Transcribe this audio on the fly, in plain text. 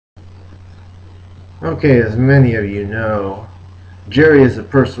Okay, as many of you know, Jerry is a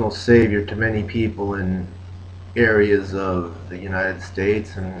personal savior to many people in areas of the United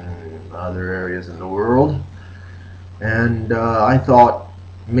States and other areas of the world. And I thought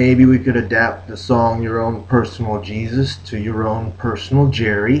maybe we could adapt the song Your Own Personal Jesus to Your Own Personal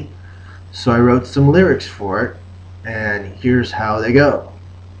Jerry. So I wrote some lyrics for it, and here's how they go.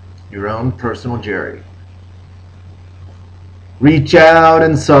 Your Own Personal Jerry. Reach out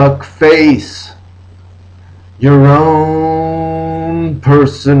and suck face. Your own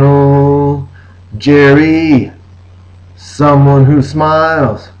personal Jerry, someone who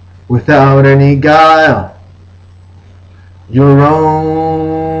smiles without any guile. Your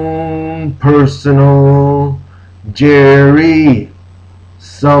own personal Jerry,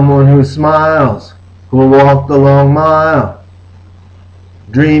 someone who smiles, who'll walk the long mile.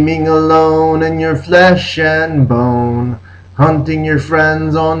 Dreaming alone in your flesh and bone, hunting your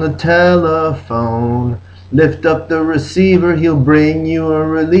friends on the telephone. Lift up the receiver, he'll bring you a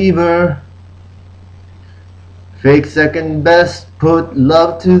reliever. Fake second best, put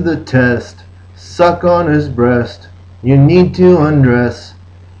love to the test. Suck on his breast, you need to undress.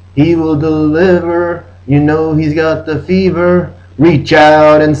 He will deliver, you know he's got the fever. Reach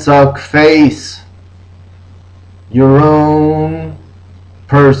out and suck face. Your own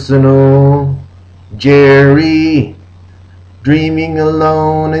personal Jerry. Dreaming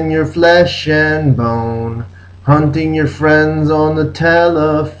alone in your flesh and bone, hunting your friends on the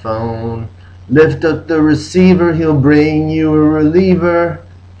telephone. Lift up the receiver, he'll bring you a reliever.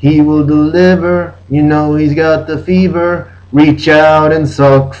 He will deliver, you know he's got the fever. Reach out and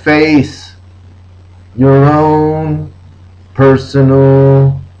suck face. Your own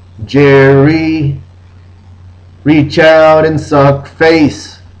personal Jerry. Reach out and suck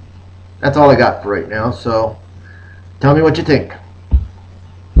face. That's all I got for right now, so tell me what you think.